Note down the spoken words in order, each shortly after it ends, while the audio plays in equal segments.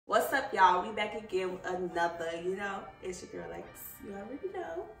y'all? We back again with another, you know, it's your girl Lex. You already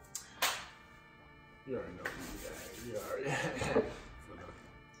know. You already know who you already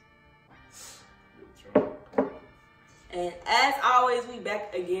And as always, we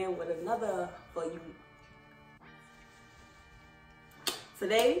back again with another for you.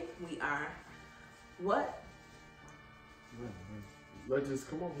 Today we are what? Let's just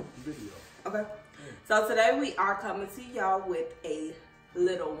come on with the video. Okay. So today we are coming to y'all with a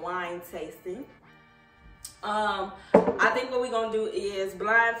little wine tasting. I think what we're gonna do is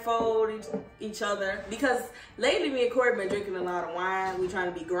blindfold each other, because lately me and Corey been drinking a lot of wine. We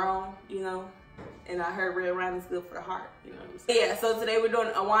trying to be grown, you know. And I heard red wine is good for the heart, you know what I'm saying? Yeah, so today we're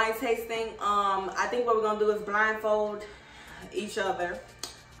doing a wine tasting. I think what we're gonna do is blindfold each other.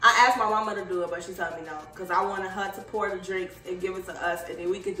 I asked my mama to do it, but she told me no, because I wanted her to pour the drinks and give it to us, and then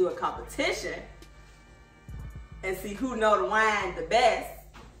we could do a competition and see who know the wine the best.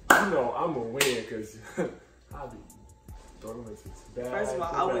 You know I'm gonna win, because I'll be throwing it bad. First of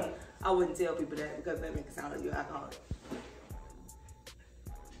all, I wouldn't tell people that, because that makes it sound like you're alcoholic.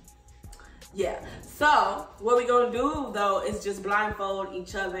 Yeah, so what we're gonna do though is just blindfold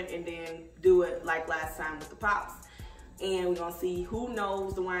each other and then do it like last time with the pops. And we're gonna see who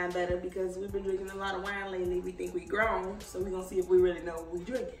knows the wine better, because we've been drinking a lot of wine lately. We think we grown, so we're gonna see if we really know what we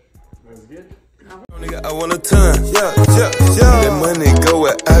drinking. Let's get it. Nigga, I want a ton. Yeah. That money go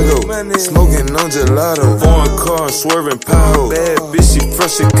where I go. Smoking on gelato. Foreign car, swerving pow. Bad bitch, she from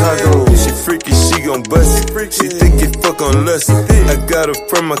Chicago. She freaky, she gon' bust it. She think it fuck on lust. I got her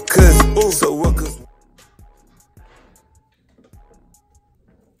from my cousin. So what?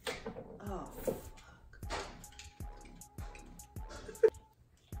 Oh,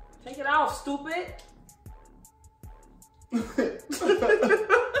 take it off, stupid.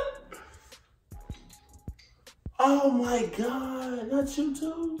 Oh my God, not you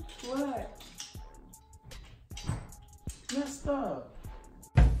too? What? Messed up.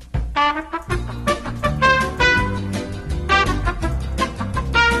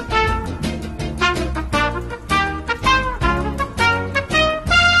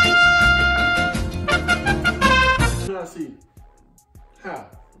 Can I see? How?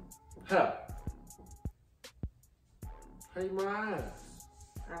 Hey, my eyes.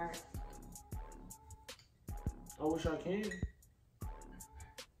 Alright. I wish I can.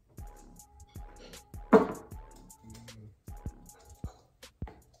 Come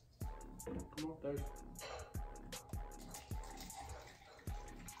on, thirsty.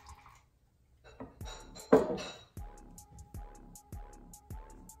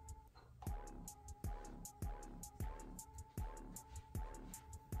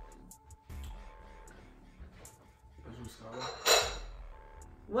 That's ROSCATO.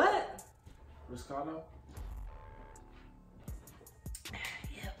 What? ROSCATO?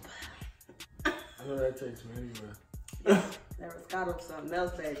 Yep. I know that takes me anywhere. That ROSCATO something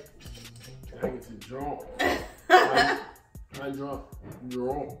else, baby. I get you drunk. I drunk.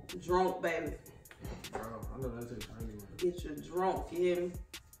 Drunk, baby. Bro, I know that takes me anywhere. Get you drunk, you hear me?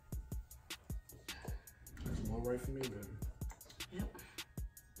 That's more right for me, baby. Yep.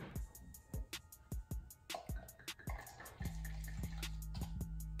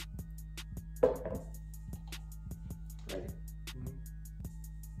 Ready?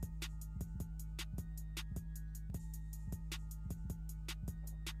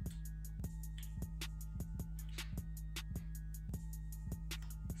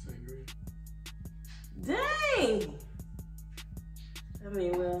 Sangria. Dang! I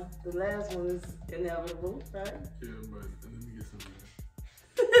mean, well, the last one is inevitable, right? Yeah, but let me get some of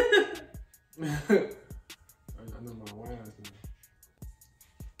that. I know my wines now.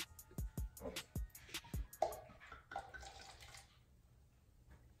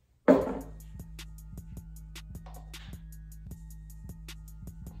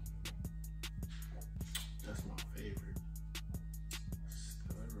 That's my favorite.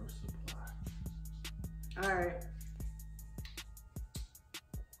 STELLA supply. All right.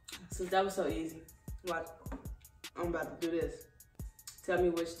 Since that was so easy, like, I'm about to do this. Tell me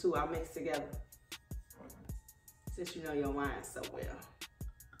which two I'll mix together, since you know your wine so well.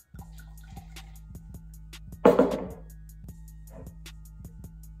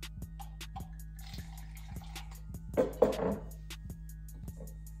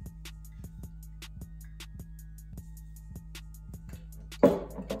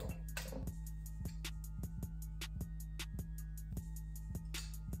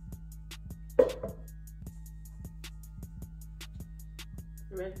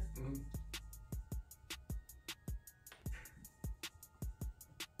 You ready? Mm-hmm.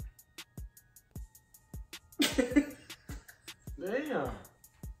 Damn.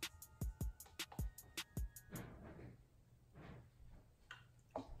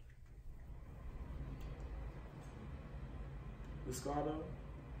 ROSCATO.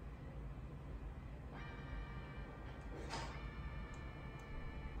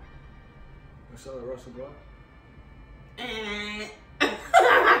 Stella Rosa Black.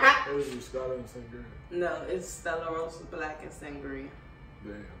 Or is it ROSCATO and SANGRIA? No, it's Stella Rosa Black and SANGRIA.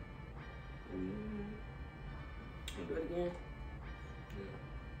 Damn. Can you do it again? Yeah.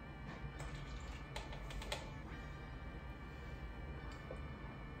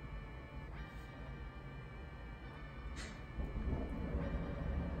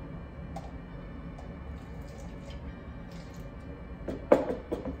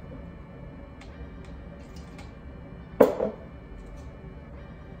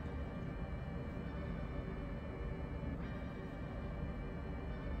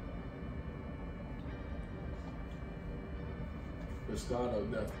 ROSCATO,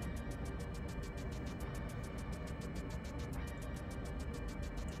 definitely.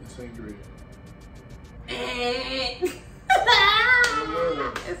 And SANGRIA.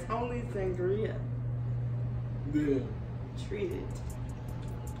 It's only SANGRIA. Yeah. Treat it.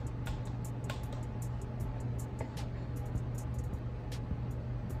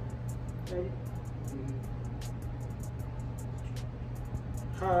 Ready?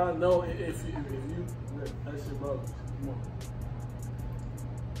 How I know if you that's your brother. Come on.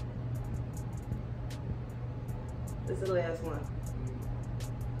 This is the last one.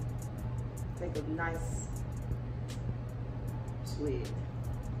 Take a nice swig.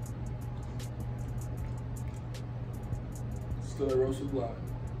 Stella Rosa Black.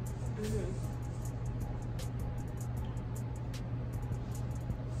 And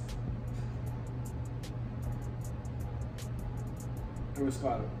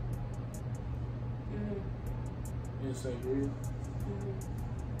ROSCATO. And SANGRIA.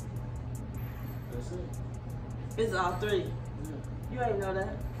 That's it. It's all three. Yeah. You ain't know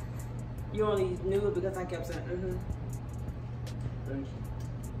that. You only knew it because I kept saying, Thank you.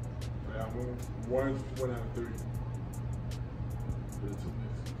 Yeah, I'm one out of three. For the 2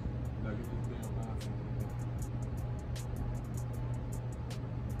 minutes. Now get this damn line from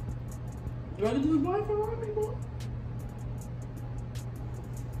the You want to do the blindfold on me, boy?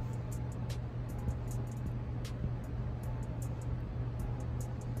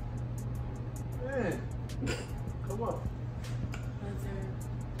 Man. Come on.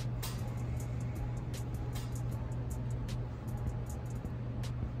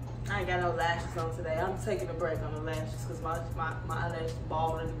 I ain't got no lashes on today. I'm taking a break on the lashes because my eyelashes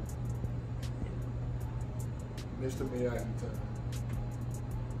balding. Mr. Miyagi time.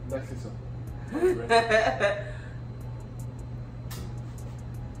 Lexx.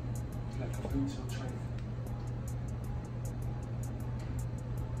 Like complete your training.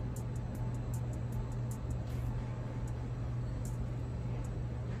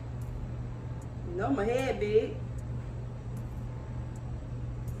 You know my head big.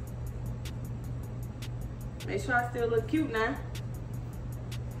 Make sure I still look cute now.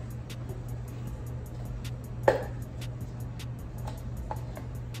 I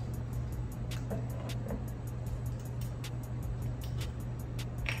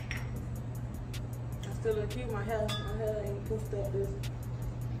still look cute. My hair ain't poofed up this.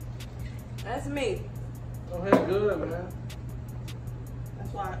 That's me. Oh, hey, good, man.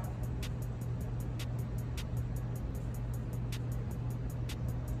 That's why.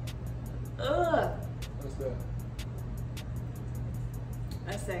 Ugh. What's that?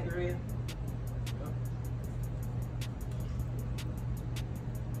 That's SANGRIA.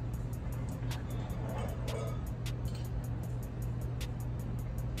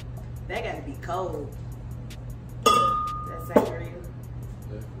 That gotta be cold. That's SANGRIA.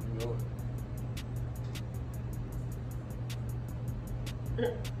 Yeah, you know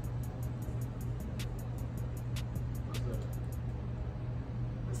it.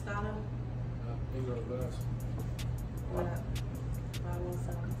 What's that? ROSCATO? These are the best. What up? I want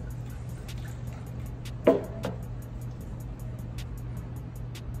some.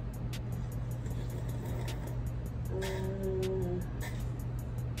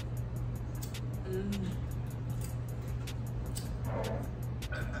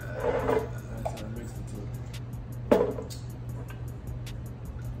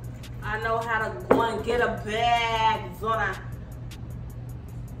 I know how to go and get a bag, Zona.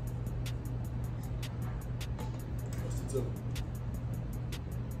 What's the two?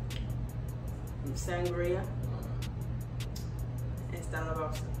 SANGRIA and Stella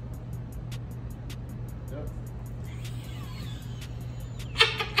Rosa. Yep.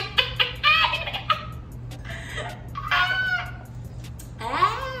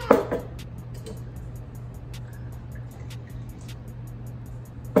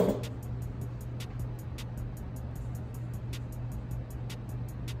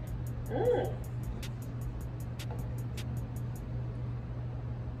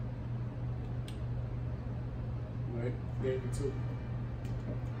 Right? Gave me 2.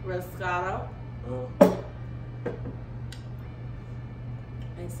 ROSCATO.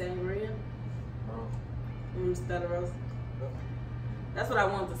 And SANGRIA. Stella Rosa. That's what I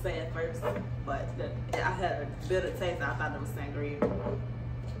wanted to say at first, but I had a bitter taste. I thought it was SANGRIA.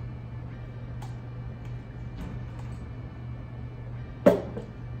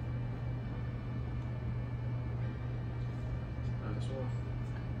 That's one.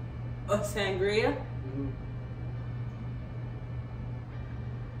 Oh, SANGRIA?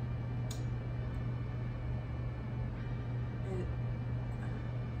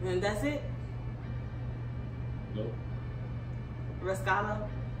 And that's it? Nope. ROSCATO?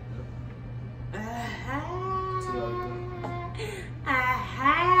 Yep.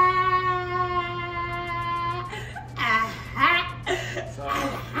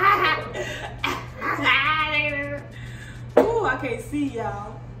 Ooh, I can't see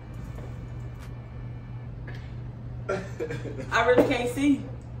y'all. I really can't see.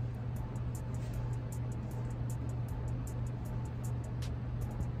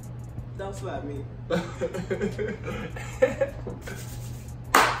 Don't slap me.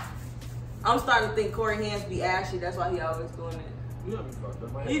 I'm starting to think Corey hands be ashy. That's why he always doing it. You got me fucked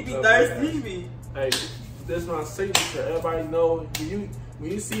up. He be thirsty. He be. Hey, this is my signature. Everybody know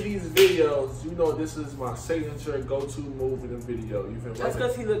when you see these videos, you know this is my signature go-to move in the video. You feel me? That's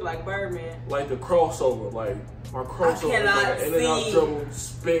because he look like Birdman. Like the crossover, like my crossover, I cannot and then I'll see. dribble,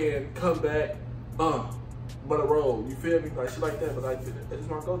 spin, come back, but a roll. You feel me? Like shit like that. But like it's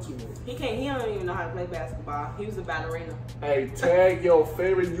my go-to move. He don't even know how to play basketball. He was a ballerina. Hey, tag your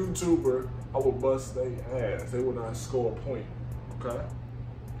favorite YouTuber. I will bust their ass. They will not score a point. Okay.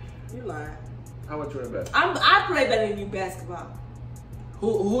 You lying. How about you in basketball? I play better than you basketball.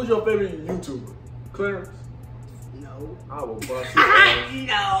 Who's your favorite YouTuber? Clarence? No. I will bust your ass.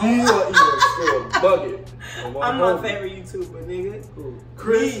 No. He will even score a bucket. I'm my favorite YouTuber, nigga. Who?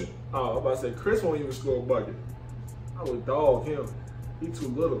 Chris? Me. Oh, I'm about to say Chris won't even score a bucket. I would dog him. He too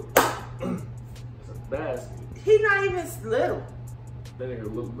little. It's a basket. He not even little. That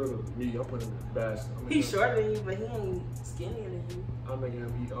nigga look little to me. I'm putting him in the basket. He's shorter than you, but he ain't skinnier than you. I'm making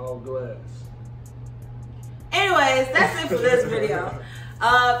him eat all glass. Anyways, that's it for this video.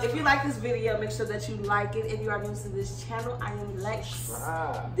 If you like this video, make sure that you like it. If you are new to this channel, I am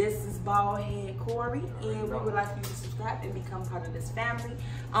LEXX. This is Baldhead Corey, and we would like for you to subscribe and become part of this family.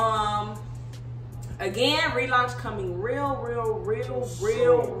 Again, relaunch coming real.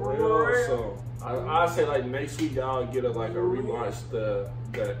 So I say like next week y'all get a relaunch the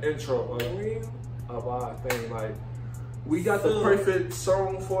intro of our thing. Like we got the perfect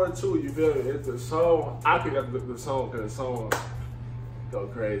song for it too. You feel me? It's the song. I picked up the song because the song go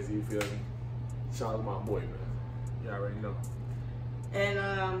crazy. You feel me? Shout out to my boy, man. You already know.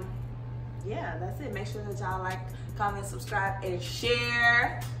 And yeah, that's it. Make sure that y'all like, comment, subscribe, and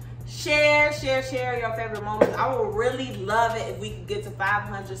share. Share your favorite moments. I would really love it if we could get to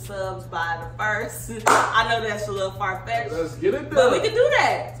 500 subs by the 1st. I know that's a little far-fetched. Let's get it done. But we can do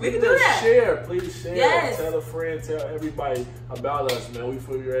that. We can do that. Share, please share. Yes. Tell a friend, tell everybody about us, man. We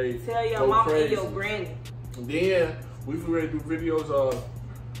feel ready. Tell your mom and your granny. And then we feel ready to do videos of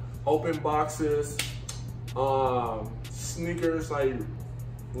open boxes, sneakers like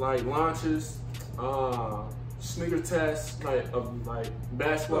launches, sneaker tests, like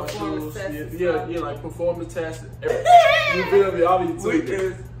basketball shoes, yeah, like performance tests. You feel me? I'll be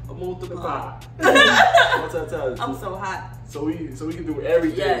tweaking. I'm on the pot. I'm so hot. So we can do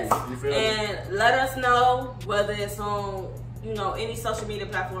everything. Yes. You feel me? And let us know whether it's on any social media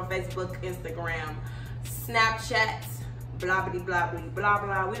platform, Facebook, Instagram, Snapchat, blah blah blah blah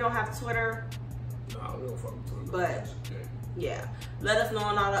blah. We don't have Twitter. Nah, we don't fuck with Twitter. But yeah, let us know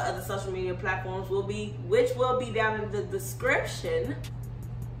on all the other social media platforms which will be down in the description.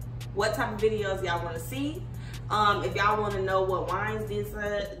 What type of videos y'all want to see? If y'all want to know what wines these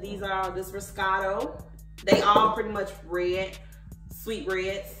are, this ROSCATO. They all pretty much red, sweet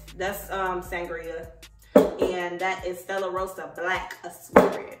reds. That's SANGRIA, and that is Stella Rosa Black, a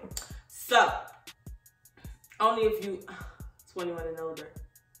sweet red. So only if you 21 and older.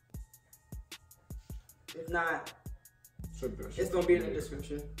 If not, it's gonna be in the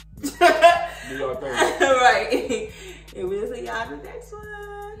description. Right. And we'll see y'all in the next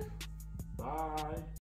one. Bye.